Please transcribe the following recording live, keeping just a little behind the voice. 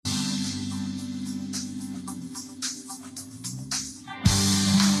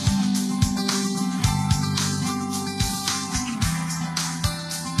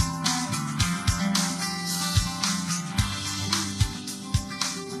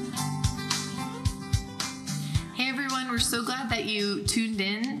We're so glad that you tuned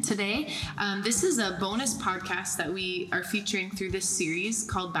in today. This is a bonus podcast that we are featuring through this series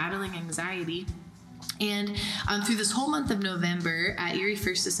called Battling Anxiety. And through this whole month of November at Erie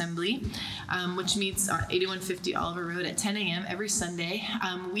First Assembly, which meets on 8150 Oliver Road at 10 a.m. every Sunday,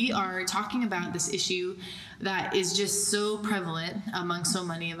 we are talking about this issue that is just so prevalent among so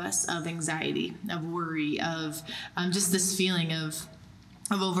many of us, of anxiety, of worry, of just this feeling of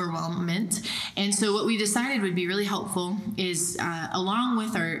overwhelmment. And so what we decided would be really helpful is, along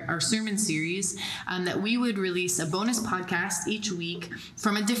with our sermon series, that we would release a bonus podcast each week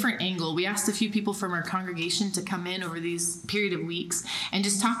from a different angle. We asked a few people from our congregation to come in over these period of weeks and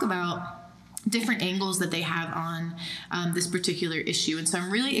just talk about different angles that they have on this particular issue. And so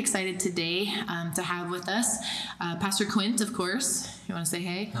I'm really excited today to have with us Pastor Quint, of course. You want to say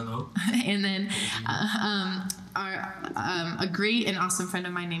hey? Hello. And then a great and awesome friend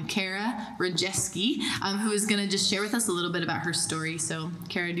of mine named Kara Rajeski, who is going to just share with us a little bit about her story. So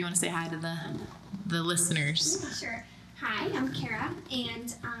Kara, do you want to say hi to the listeners? Sure. Hi, I'm Kara,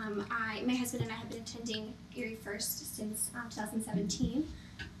 and my husband and I have been attending Erie First since 2017.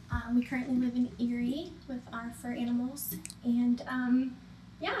 We currently live in Erie with our fur animals, and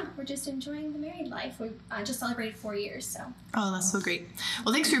we're just enjoying the married life. We just celebrated 4 years, so. Oh, that's so great.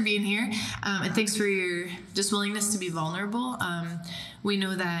 Well, thanks for being here, and thanks for your just willingness to be vulnerable. We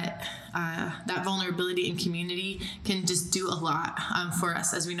know that that vulnerability in community can just do a lot for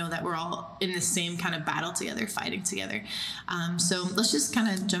us, as we know that we're all in the same kind of battle together, fighting together. So let's just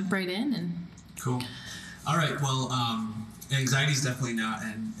kind of jump right in. And Cool. All right, well, anxiety is definitely not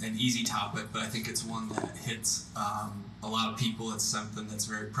an easy topic, but I think it's one that hits a lot of people. It's something that's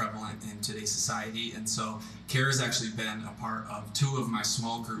very prevalent in today's society. And so Kara's actually been a part of 2 of my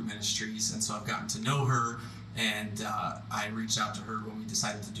small group ministries, and so I've gotten to know her, and I reached out to her when we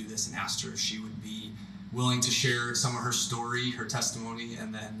decided to do this and asked her if she would be willing to share some of her story, her testimony,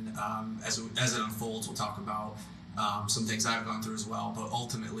 and then as it unfolds, we'll talk about some things I've gone through as well, but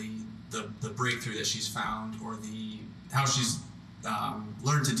ultimately the breakthrough that she's found, or how she's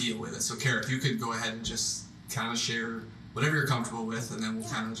learned to deal with it. So Kara, if you could go ahead and just kind of share whatever you're comfortable with, and then we'll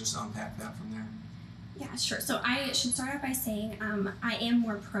kind of just unpack that from there. Yeah, sure. So I should start out by saying I am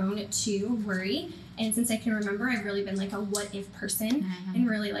more prone to worry, and since I can remember, I've really been like a what-if person, and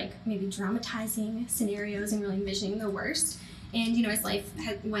really like maybe dramatizing scenarios and really envisioning the worst. And, as life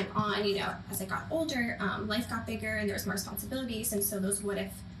went on, as I got older, life got bigger and there was more responsibilities, and so those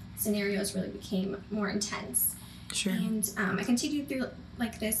what-if scenarios really became more intense. Sure. And I continued through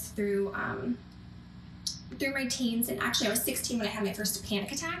like this through my teens, and actually I was 16 when I had my first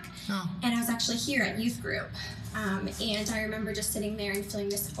panic attack, and I was actually here at youth group, and I remember just sitting there and feeling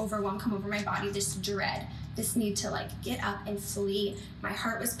this overwhelm come over my body, this dread, this need to like get up and flee. My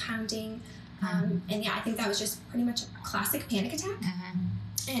heart was pounding, and I think that was just pretty much a classic panic attack,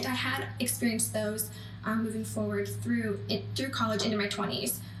 and I had experienced those moving forward through college into my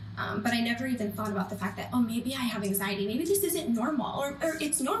 20s. But I never even thought about the fact that, maybe I have anxiety. Maybe this isn't normal, or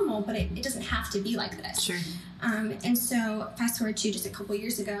it's normal, but it doesn't have to be like this. Sure. And so fast forward to just a couple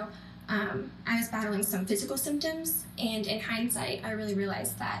years ago, I was battling some physical symptoms, and in hindsight, I really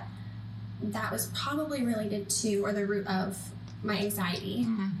realized that was probably related to, or the root of, my anxiety.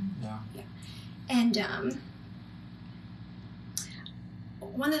 Yeah. And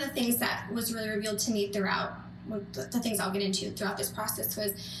one of the things that was really revealed to me throughout the things I'll get into throughout this process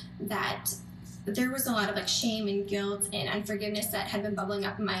was that there was a lot of like shame and guilt and unforgiveness that had been bubbling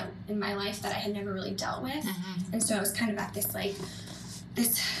up in my life that I had never really dealt with. And so I was kind of at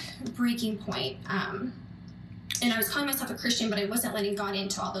this breaking point. And I was calling myself a Christian, but I wasn't letting God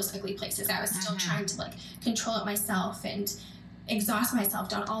into all those ugly places. I was still trying to like control it myself and exhaust myself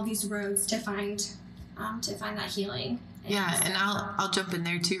down all these roads to find that healing. And I'll jump in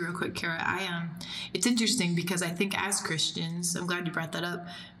there too real quick, Kara. It's interesting because I think as Christians, I'm glad you brought that up,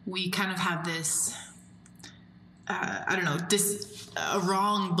 we kind of have this, a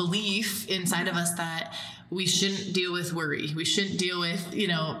wrong belief inside of us that we shouldn't deal with worry. We shouldn't deal with,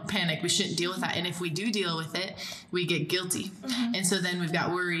 panic. We shouldn't deal with that. And if we do deal with it, we get guilty. And so then we've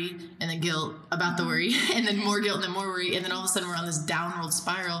got worry and then guilt about the worry and then more guilt and then more worry. And then all of a sudden we're on this downward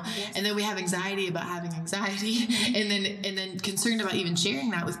spiral. And then we have anxiety about having anxiety and then concerned about even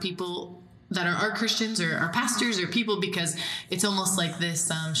sharing that with people that are our Christians or our pastors or people, because it's almost like this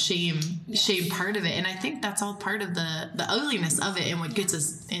shame part of it. And I think that's all part of the ugliness of it and what gets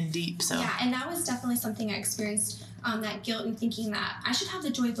us in deep. So and that was definitely something I experienced, that guilt and thinking that I should have the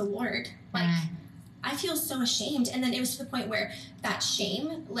joy of the Lord. Like I feel so ashamed. And then it was to the point where that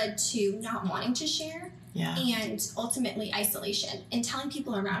shame led to not wanting to share Yeah. And ultimately isolation, and telling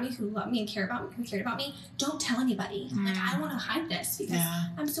people around me who love me and cared about me, don't tell anybody. Like, I want to hide this because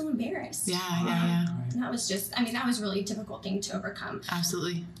I'm so embarrassed. Yeah. And that was just, that was really a difficult thing to overcome.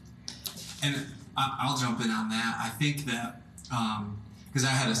 Absolutely. And I'll jump in on that. I think that because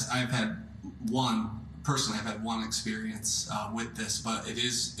I've had one experience with this, but it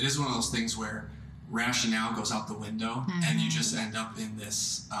is one of those things where rationale goes out the window, and you just end up in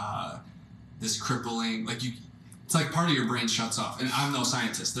this crippling, it's like part of your brain shuts off. And I'm no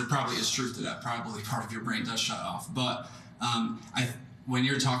scientist. There probably is truth to that. Probably part of your brain does shut off. But when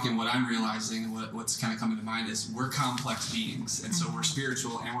you're talking, what I'm realizing, what's kind of coming to mind is we're complex beings. And so we're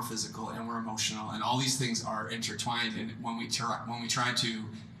spiritual, and we're physical, and we're emotional. And all these things are intertwined. And when we try to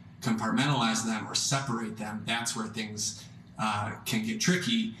compartmentalize them or separate them, that's where things can get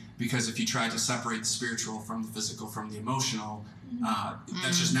tricky. Because if you try to separate the spiritual from the physical from the emotional,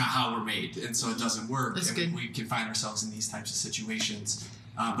 that's just not how we're made, and so it doesn't work. That's and good. We can find ourselves in these types of situations.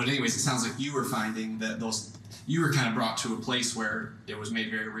 But anyways, it sounds like you were finding that you were kind of brought to a place where it was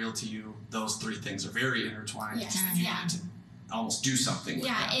made very real to you. Those three things are very intertwined. Yes. And you wanted to almost do something with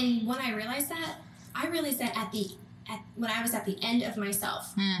that. And when I realized that when I was at the end of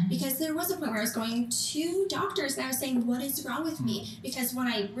myself, because there was a point where I was going to doctors and I was saying, what is wrong with me? Because when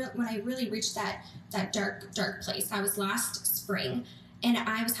I really reached that dark place, I was last spring, and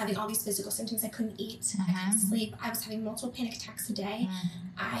I was having all these physical symptoms. I couldn't eat, I couldn't sleep, I was having multiple panic attacks a day.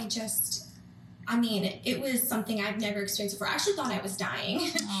 It was something I've never experienced before. I actually thought I was dying.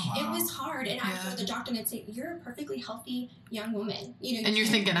 Oh, wow. It was hard. And I would go to the doctor and they'd say, you're a perfectly healthy young woman. And you're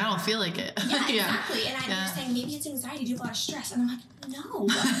thinking, I don't feel like it. Yeah, exactly. And they were saying, maybe it's anxiety, you have a lot of stress. And I'm like, no,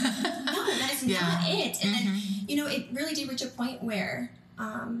 that is not it. And then, it really did reach a point where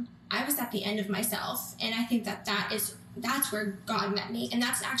I was at the end of myself. And I think that's where God met me. And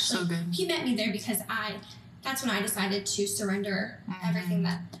that's actually, so good. He met me there because that's when I decided to surrender everything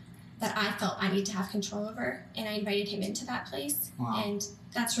that I felt I need to have control over, and I invited him into that place. Wow. And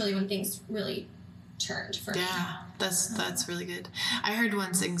that's really when things really turned for me. Yeah, that's really good. I heard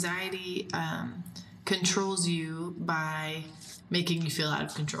once anxiety controls you by making you feel out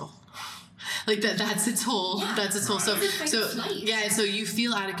of control. Like that's its whole. So you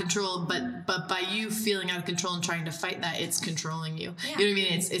feel out of control, but by you feeling out of control and trying to fight that, it's controlling you. Yeah. You know what I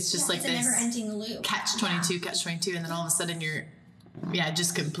mean? It's just like it's this a never-ending loop. catch 22, and then all of a sudden you're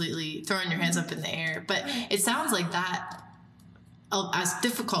just completely throwing your hands up in the air. But it sounds like that, as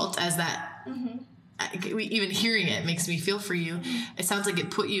difficult as that, even hearing it makes me feel for you. It sounds like it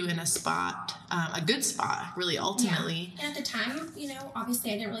put you in a spot, a good spot, really, ultimately. Yeah. And at the time,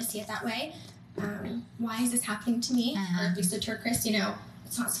 obviously I didn't really see it that way. Why is this happening to me? Or at least to Chris,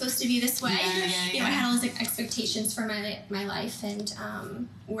 it's not supposed to be this way. I had all these expectations for my life, and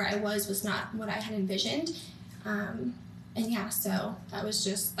where I was not what I had envisioned. So that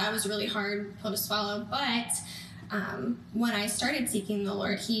was really hard pill to swallow. But when I started seeking the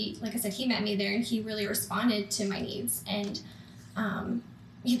Lord, like I said, he met me there, and he really responded to my needs. And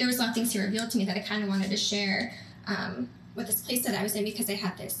there was a lot of things he revealed to me that I kind of wanted to share with this place that I was in, because I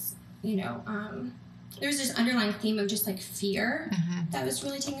had this, there was this underlying theme of just like fear that was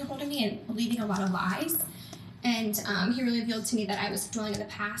really taking a hold of me and believing a lot of lies. And he really revealed to me that I was dwelling in the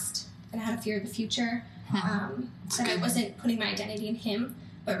past, and I had a fear of the future. That I wasn't putting my identity in him,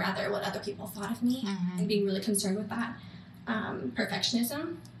 but rather what other people thought of me, and being really concerned with that.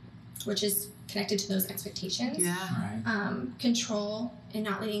 Perfectionism, which is connected to those expectations. Control, and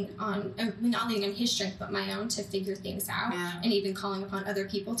not leaning on his strength, but my own to figure things out, and even calling upon other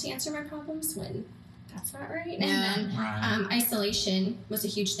people to answer my problems when that's not right. And then isolation was a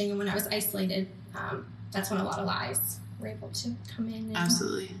huge thing, and when I was isolated, that's when a lot of lies were able to come in. And,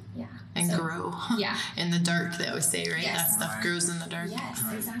 absolutely. And grow. In the dark, they always say, right? Yes. That stuff grows in the dark. Yes,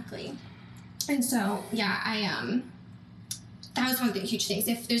 exactly. And so, I that was one of the huge things.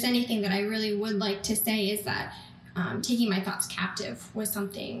 If there's anything that I really would like to say, is that taking my thoughts captive was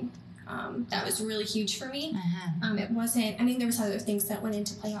something that was really huge for me. It wasn't, there was other things that went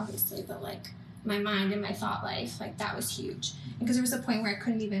into play, obviously, but like my mind and my thought life, like that was huge. Because there was a point where I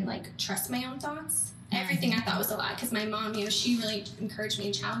couldn't even like trust my own thoughts. Everything I thought was a lie, because my mom, she really encouraged me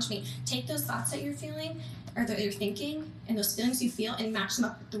and challenged me. Take those thoughts that you're feeling, or that you're thinking, and those feelings you feel, and match them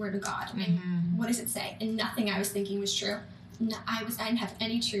up with the Word of God. And what does it say? And nothing I was thinking was true. I didn't have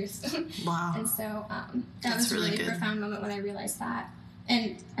any truth. Wow. And so that was a really profound moment when I realized that.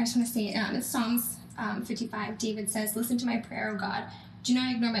 And I just want to say, in Psalms 55, David says, "Listen to my prayer, O God. Do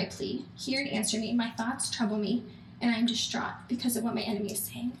not ignore my plea. Hear and answer me. My thoughts trouble me, and I am distraught because of what my enemy is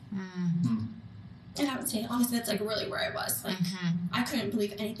saying." And I would say, honestly, that's like really where I was. Like, I couldn't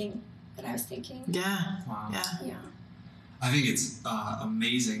believe anything that I was thinking. Yeah. Wow. Yeah. I think it's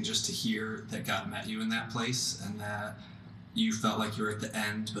amazing just to hear that God met you in that place and that you felt like you were at the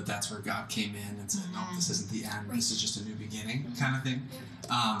end, but that's where God came in and said, no, this isn't the end. This is just a new beginning kind of thing.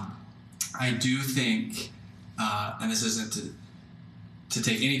 I do think, and this isn't to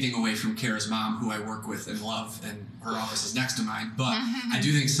take anything away from Kara's mom, who I work with and love, and her office is next to mine, but I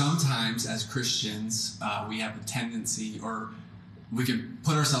do think sometimes as Christians, we have a tendency, or we can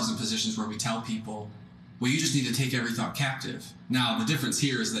put ourselves in positions where we tell people, well, you just need to take every thought captive. Now, the difference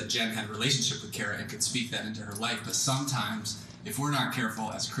here is that Jen had a relationship with Kara and could speak that into her life, but sometimes, if we're not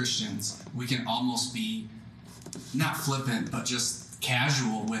careful as Christians, we can almost be not flippant, but just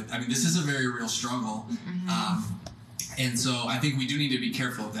casual with, I mean, this is a very real struggle. And so I think we do need to be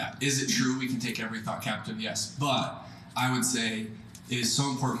careful of that. Is it true we can take every thought captive? Yes. But I would say it is so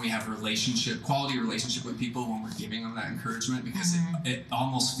important we have quality relationship with people when we're giving them that encouragement, because it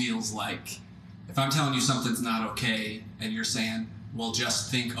almost feels like, if I'm telling you something's not okay and you're saying, well, just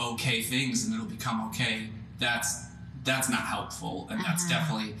think okay things and it'll become okay, that's not helpful, and that's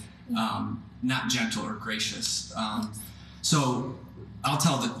definitely not gentle or gracious. So I'll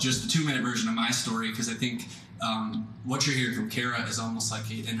tell just the 2-minute version of my story, because I think what you're hearing from Kara is almost like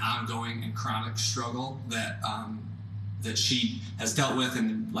an ongoing and chronic struggle that she has dealt with. And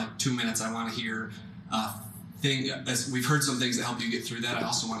in like 2 minutes, I want to hear as we've heard some things that help you get through that. I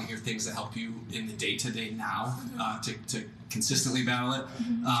also want to hear things that help you in the day-to-day now to consistently battle it.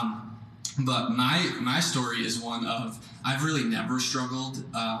 But my story is one of, I've really never struggled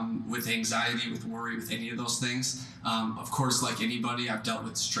with anxiety, with worry, with any of those things. Of course, like anybody, I've dealt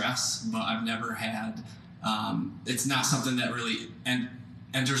with stress, but I've never had, it's not something that really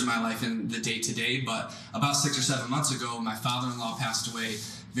enters my life in the day-to-day. But about 6 or 7 months ago, my father-in-law passed away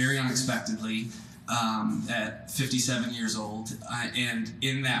very unexpectedly. At 57 years old, and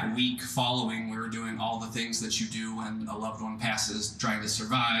in that week following, we were doing all the things that you do when a loved one passes, trying to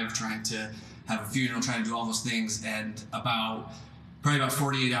survive, trying to have a funeral, trying to do all those things. And probably about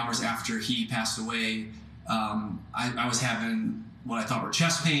 48 hours after he passed away, I was having what I thought were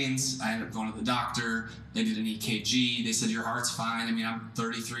chest pains. I ended up going to the doctor. They did an EKG. They said, your heart's fine. I mean, I'm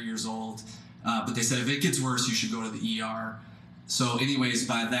 33 years old, but they said, if it gets worse, you should go to the ER. So anyways,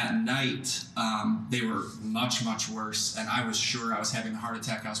 by that night, they were much, much worse, and I was sure I was having a heart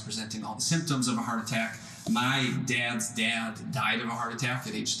attack. I was presenting all the symptoms of a heart attack. My dad's dad died of a heart attack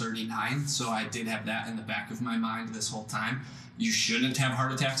at age 39, so I did have that in the back of my mind this whole time. You shouldn't have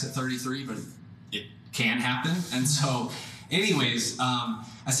heart attacks at 33, but it can happen. And so anyways, I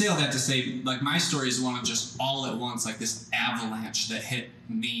say all that to say, like, my story is one of just all at once, like this avalanche that hit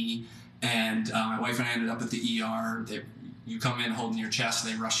me, and my wife and I ended up at the ER. You come in holding your chest,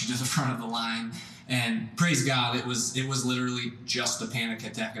 they rush you to the front of the line, and praise God, it was literally just a panic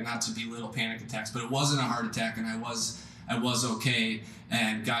attack, and not to belittle panic attacks, but it wasn't a heart attack, and I was okay,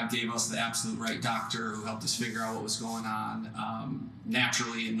 and God gave us the absolute right doctor who helped us figure out what was going on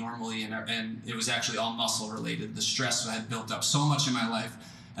naturally and normally, and it was actually all muscle related. The stress I had built up so much in my life,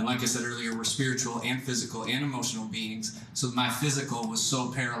 and like I said earlier, we're spiritual and physical and emotional beings, so my physical was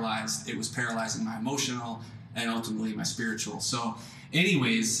so paralyzed, it was paralyzing my emotional and ultimately my spiritual. So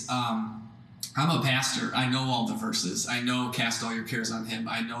anyways, I'm a pastor. I know all the verses. I know cast all your cares on him.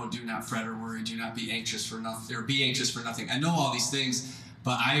 I know do not fret or worry. Do not be anxious for nothing, or be anxious for nothing. I know all these things,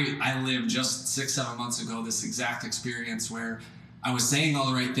 but I lived just 6-7 months ago this exact experience where I was saying all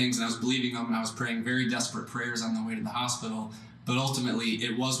the right things and I was believing them and I was praying very desperate prayers on the way to the hospital. But ultimately,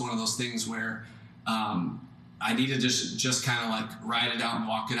 it was one of those things where I needed to just kind of like ride it out and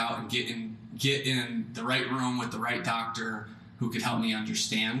walk it out and get in the right room with the right doctor who could help me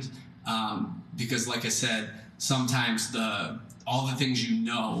understand. Because like I said, sometimes all the things you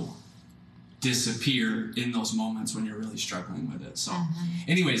know disappear in those moments when you're really struggling with it. So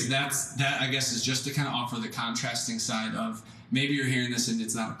anyways, that I guess is just to kind of offer the contrasting side of, maybe you're hearing this and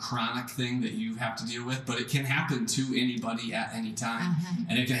it's not a chronic thing that you have to deal with, but it can happen to anybody at any time.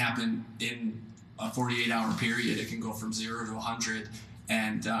 And it can happen in a 48-hour period. It can go from 0 to 100.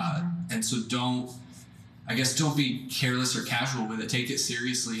 And so don't be careless or casual with it. Take it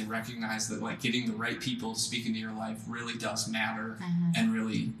seriously and recognize that, like, getting the right people to speak into your life really does matter and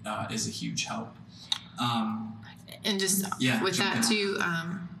really is a huge help. And just with that too,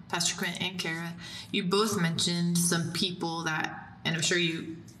 Pastor Quint and Kara, you both mentioned some people that, and I'm sure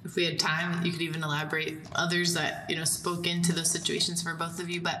if we had time, you could even elaborate others that, spoke into those situations for both of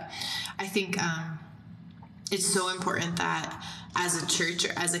you. But I think it's so important that as a church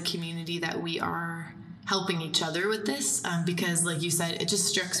or as a community that we are helping each other with this, because like you said, it just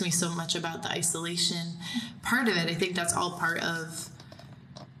strikes me so much about the isolation part of it. I think that's all part of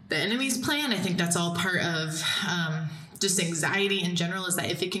the enemy's plan. I think that's all part of just anxiety in general, is that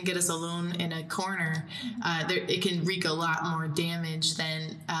if it can get us alone in a corner, it can wreak a lot more damage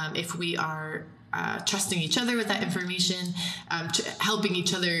than if we are trusting each other with that information, helping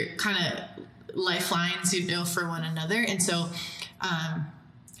each other, kind of lifelines, for one another. And so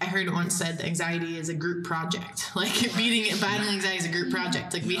I heard it once said that anxiety is a group project. Like battling anxiety is a group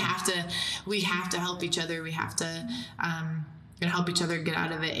project. Like we have to help each other. We have to help each other get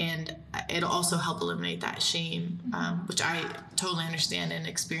out of it, and it'll also help eliminate that shame, which I totally understand and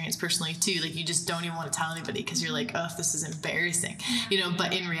experience personally too. Like you just don't even want to tell anybody because you're like, oh, this is embarrassing,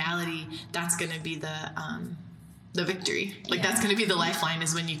 But in reality, that's going to be the victory. Like that's going to be the lifeline,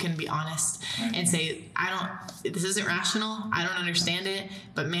 is when you can be honest and say, this isn't rational. I don't understand it,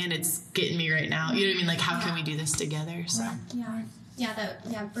 but man, it's getting me right now. You know what I mean? Like how can we do this together? So.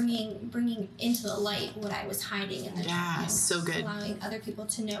 Bringing into the light what I was hiding in the dark. So good. Allowing other people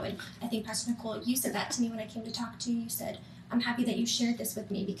to know. And I think Pastor Nicole, you said that to me when I came to talk to you. You said, I'm happy that you shared this with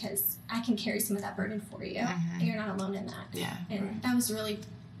me because I can carry some of that burden for you. And you're not alone in that. Yeah. And that was really,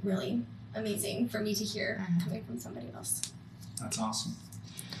 really amazing for me to hear coming from somebody else. That's awesome.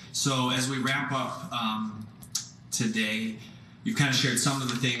 So as we wrap up today, you've kind of shared some of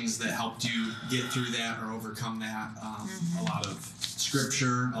the things that helped you get through that or overcome that. A lot of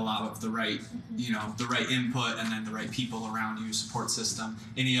scripture, a lot of the right, the right input, and then the right people around you, support system.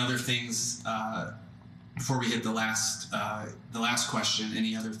 Any other things before we hit the last question?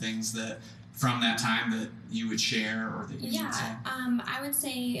 Any other things that from that time that you would share or that you would say? I would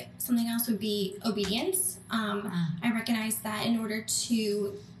say something else would be obedience. I recognize that in order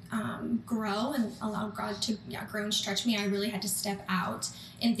to grow and allow God to grow and stretch me, I really had to step out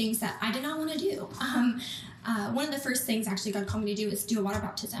in things that I did not want to do. One of the first things actually God called me to do is do a water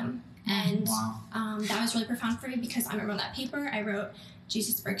baptism. And that was really profound for me because I remember on that paper I wrote,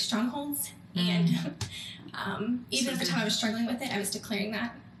 Jesus breaks strongholds. And even at the time I was struggling with it, I was declaring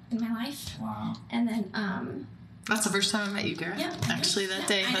that in my life. Wow. And then that's the first time I met you, Kara. Yeah. Actually, that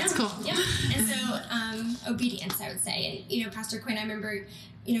day. That's cool. Yeah. And so, obedience, I would say. And, Pastor Quinn, I remember,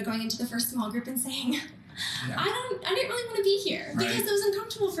 going into the first small group and saying, I didn't really want to be here because it was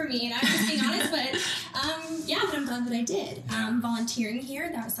uncomfortable for me. And I was just being honest, but I'm glad that I did. Volunteering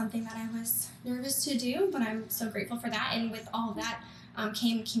here, that was something that I was nervous to do, but I'm so grateful for that. And with all of that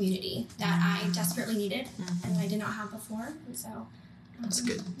came community that I desperately needed and I did not have before. And so, that's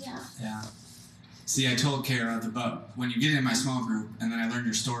good. Yeah. See, I told Kara about when you get in my small group and then I learn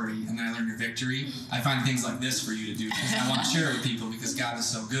your story and then I learn your victory, I find things like this for you to do because I want to share it with people because God is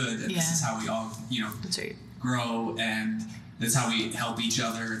so good and this is how we all, that's right. grow, and that's how we help each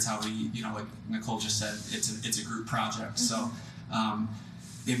other. It's how we, like Nicole just said, it's a group project. So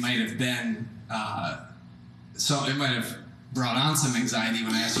it might have been, it might have brought on some anxiety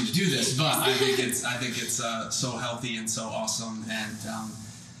when I asked you to do this, but I think it's so healthy and so awesome. And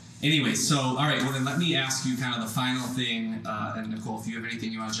anyway, so all right, well then let me ask you kind of the final thing, and Nicole, if you have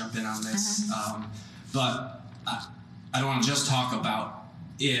anything you want to jump in on this, but I don't want to just talk about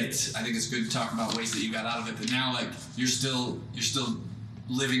it. I think it's good to talk about ways that you got out of it, but now like you're still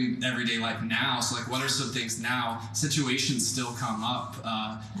living everyday life now. So like, what are some things now? Situations still come up.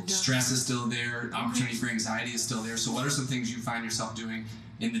 Stress is still there. Opportunity for anxiety is still there. So what are some things you find yourself doing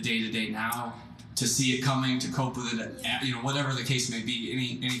in the day-to-day now to see it coming, to cope with it, whatever the case may be,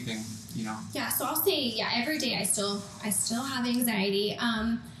 anything, Yeah, so I'll say, every day I still have anxiety.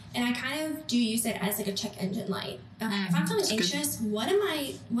 And I kind of do use it as like a check engine light. If I'm feeling anxious, what am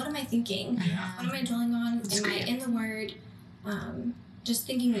I thinking? Yeah. What am I dwelling on? Am I in the Word? Just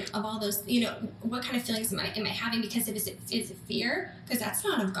thinking of all those, what kind of feelings am I having? Because if it's fear, because that's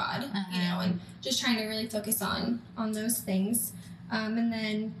not of God, and just trying to really focus on those things. And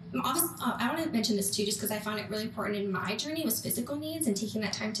then I want to mention this too, just because I found it really important in my journey was physical needs and taking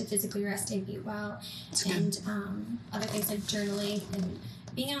that time to physically rest and eat well. And other things like journaling and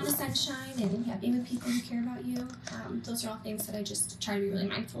being out in the sunshine and being with people who care about you. Those are all things that I just try to be really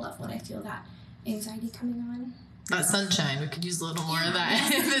mindful of when I feel that anxiety coming on. That sunshine, we could use a little more of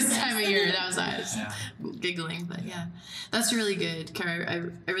that this time of year. That was giggling, but that's really good,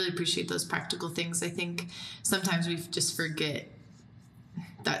 Kara. I really appreciate those practical things. I think sometimes we just forget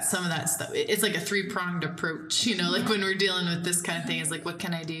that some of that stuff, it's like a 3-pronged approach, like when we're dealing with this kind of thing, is like, what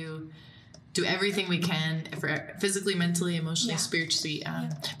can I do? Do everything we can for physically, mentally, emotionally, spiritually.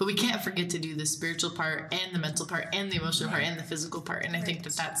 But we can't forget to do the spiritual part and the mental part and the emotional part and the physical part. And I think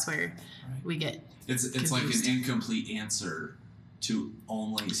that's where we get It's like an incomplete answer to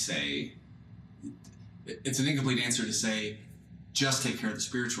only say, it's an incomplete answer to say, just take care of the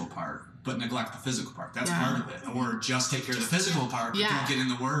spiritual part. but neglect the physical part. That's part of it. Or just take care of the physical part, but don't get in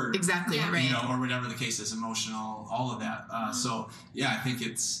the Word. Exactly. Right. You know, or whatever the case is, emotional, all of that. So yeah,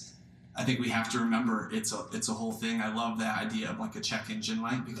 I think we have to remember it's a whole thing. I love that idea of like a check engine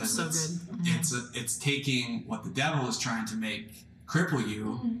light, because it's taking what the devil is trying to make cripple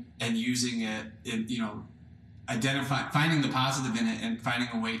you and using it in, you know, finding the positive in it and finding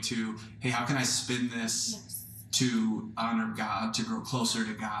a way to, hey, how can I spin this to honor God, to grow closer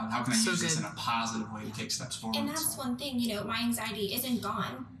to God? How can I use this in a positive way to take steps forward? And that's one thing, you know, my anxiety isn't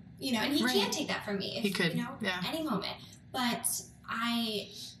gone, you know, and he can't take that from me. He could, you know, any moment. But I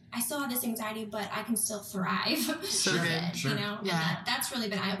still have this anxiety, but I can still thrive. So good. You know, and that's really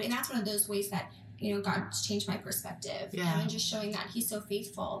been eye-opening. And that's one of those ways that, you know, God's changed my perspective. And just showing that he's so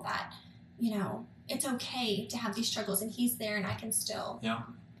faithful that, you know, it's okay to have these struggles, and he's there, and I can still,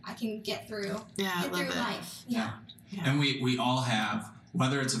 I can get through, life. And we all have,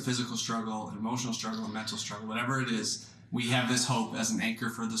 whether it's a physical struggle, an emotional struggle, a mental struggle, whatever it is, we have this hope as an anchor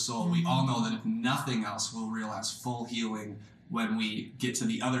for the soul. We all know that if nothing else, we'll realize full healing when we get to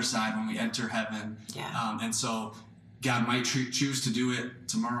the other side, when we enter heaven. And so God might choose to do it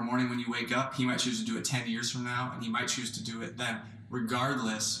tomorrow morning when you wake up. He might choose to do it 10 years from now, and he might choose to do it then.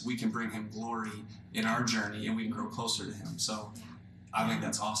 Regardless, we can bring him glory in our journey, and we can grow closer to him. So I think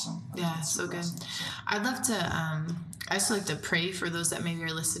that's awesome. That's so good. Awesome. I'd love to, I just like to pray for those that maybe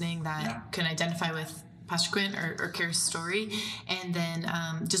are listening that can identify with Pastor Quint or Kara's story. And then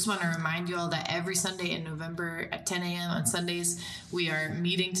just want to remind you all that every Sunday in November at 10 a.m. on Sundays, we are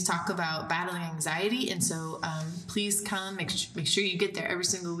meeting to talk about battling anxiety. And so please come, make sure you get there every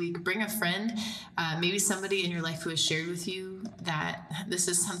single week. Bring a friend, maybe somebody in your life who has shared with you that this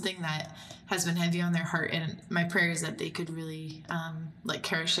is something that has been heavy on their heart. And my prayer is that they could really, like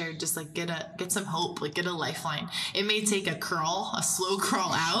Kara shared, just like get some hope, like get a lifeline. It may take a slow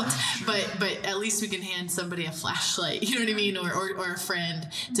crawl out, but at least we can hand somebody a flashlight, you know what I mean, or a friend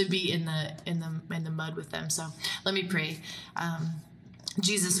to be in the mud with them. So let me pray.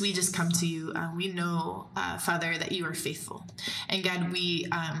 Jesus, we just come to you. We know, Father, that you are faithful. And God, we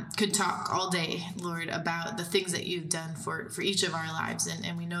could talk all day, Lord, about the things that you've done for each of our lives.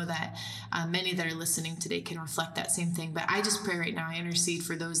 And we know that many that are listening today can reflect that same thing. But I just pray right now, I intercede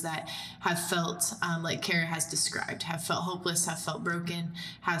for those that have felt, like Kara has described, have felt hopeless, have felt broken,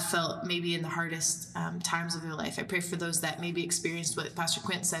 have felt maybe in the hardest times of their life. I pray for those that maybe experienced what Pastor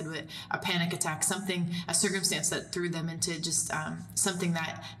Quint said, with a panic attack, a circumstance that threw them into just something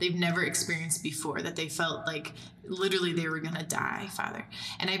that they've never experienced before, that they felt like literally they were going to die, Father.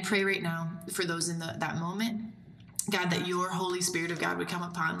 And I pray right now for those in that moment, God, that your Holy Spirit of God would come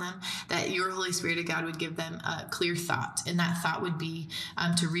upon them, that your Holy Spirit of God would give them a clear thought. And that thought would be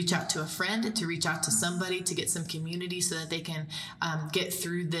to reach out to a friend, and to reach out to somebody, to get some community so that they can get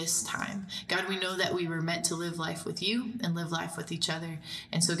through this time. God, we know that we were meant to live life with you and live life with each other.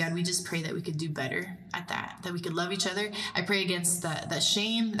 And so, God, we just pray that we could do better at that we could love each other. I pray against that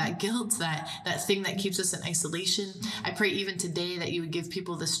shame, that guilt, that thing that keeps us in isolation. I pray even today that you would give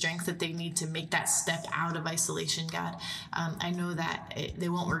people the strength that they need to make that step out of isolation, God. I know that they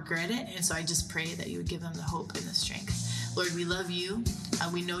won't regret it, and so I just pray that you would give them the hope and the strength. Lord, we love you.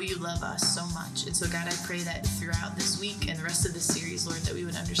 We know you love us so much, and so God, I pray that throughout this week and the rest of this series, Lord, that we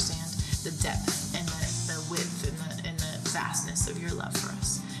would understand the depth and the width and the vastness of your love for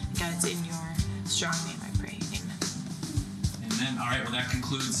us. God, it's in your strong name I pray. Amen. Amen. All right, well, that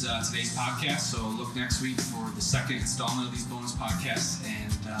concludes today's podcast. So look next week for the second installment of these bonus podcasts,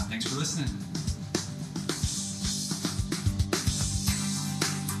 and thanks for listening.